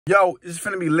Yo, it's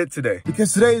finna be lit today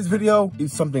because today's video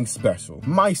is something special.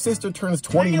 My sister turns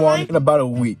 21 in about a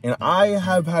week, and I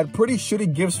have had pretty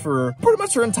shitty gifts for pretty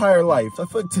much her entire life. So I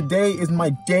feel like today is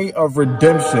my day of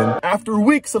redemption. After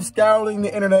weeks of scouring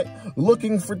the internet,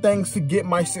 looking for things to get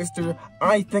my sister,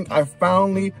 I think I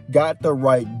finally got the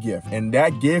right gift. And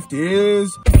that gift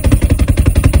is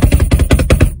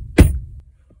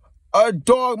a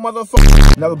dog,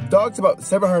 motherfucker. Now, the dog's about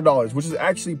 $700, which is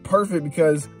actually perfect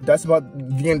because that's about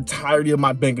the entirety of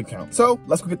my bank account. So,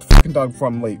 let's go get the fucking dog before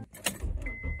I'm late.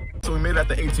 So we made it at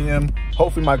the ATM.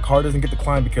 Hopefully my car doesn't get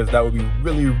declined because that would be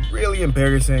really, really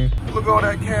embarrassing. Look at all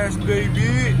that cash,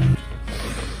 baby.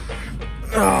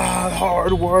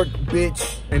 Hard work,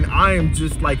 bitch. And I am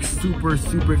just like super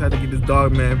excited to get this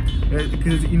dog, man.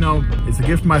 Because, you know, it's a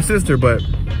gift from my sister, but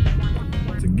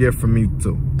it's a gift from me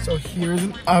too. So here's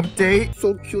an update.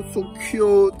 So cute, so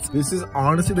cute. This is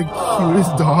honestly the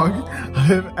cutest dog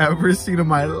I've ever seen in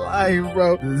my life,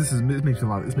 bro. This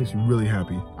makes me really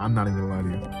happy. I'm not even gonna lie to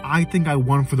you. I think I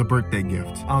won for the birthday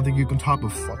gift. I don't think you can top a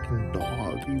fucking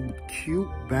dog, you cute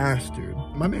bastard.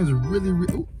 My man's really,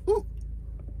 ooh.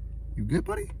 You good,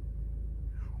 buddy?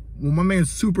 Well, my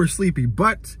man's super sleepy,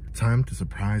 but time to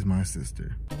surprise my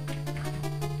sister.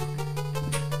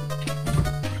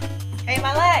 Hey,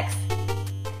 my Lex.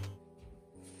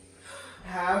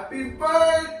 Happy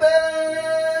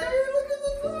birthday! Look at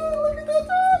the dog, look at the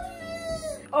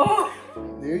doggy! Oh!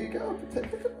 There you go,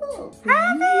 protect the dog.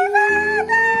 Happy birthday,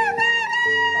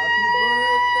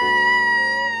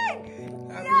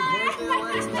 Happy birthday,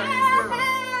 Lex.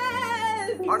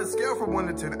 On a scale from 1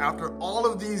 to 10, after all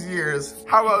of these years,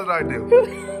 how well did I do?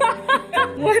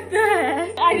 What the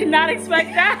heck? I did not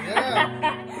expect that.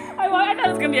 Yeah. I thought it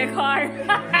was gonna be a car.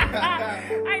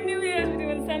 I knew he was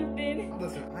doing something.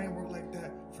 Listen, I ain't work like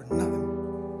that for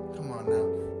nothing. Come on now.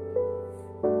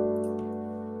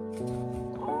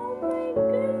 Oh my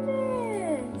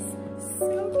goodness. So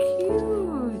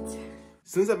cute.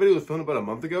 Since that video was filmed about a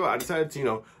month ago, I decided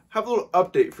to, have a little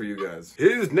update for you guys.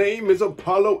 His name is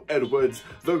Apollo Edwards,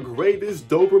 the greatest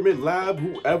Doberman lab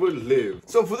who ever lived.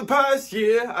 So for the past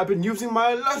year, I've been using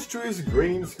my illustrious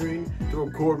green screen to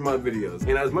record my videos.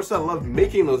 And as much as I love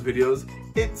making those videos,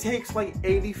 it takes like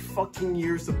 80 fucking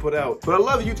years to put out. But I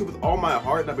love YouTube with all my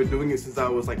heart, and I've been doing it since I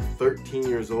was like 13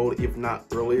 years old, if not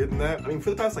earlier than that. I mean, for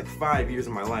the past like 5 years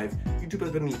of my life, YouTube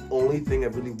has been the only thing I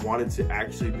really wanted to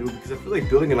actually do because I feel like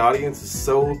building an audience is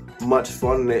so much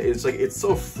fun, and it's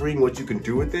so freeing what you can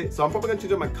do with it. So I'm probably gonna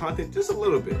change up my content just a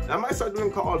little bit. I might start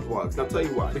doing college vlogs, and I'll tell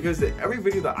you why. Because every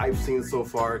video that I've seen so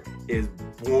far is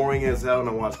boring as hell when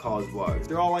I watch college vlogs.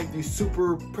 They're all like these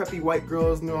super preppy white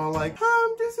girls, and they're all like,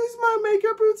 this is my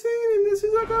makeup routine, and this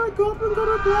is I gotta go up and go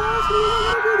to class, and I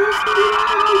gotta do this and do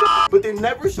that. But they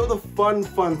never show the fun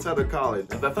side of college.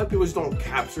 I feel like people just don't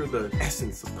capture the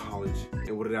essence of college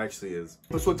and what it actually is.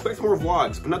 So expect more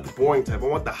vlogs, but not the boring type. I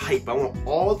want the hype. I want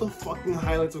all the fucking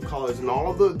highlights of college and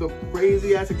all of the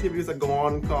crazy ass activities that go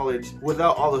on in college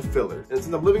without all the filler. And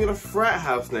since I'm living in a frat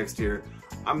house next year,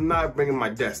 I'm not bringing my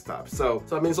desktop. So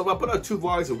if I put out 2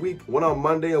 vlogs a week, one on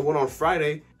Monday and one on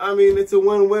Friday, it's a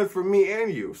win-win for me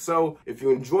and you. So if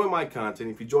you enjoy my content,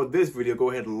 if you enjoyed this video,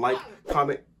 go ahead and like,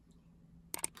 comment,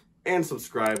 and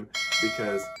subscribe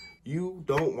because you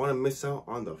don't want to miss out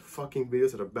on the fucking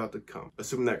videos that are about to come.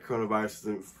 Assuming that coronavirus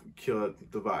doesn't kill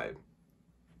the vibe.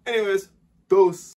 Anyways, dose.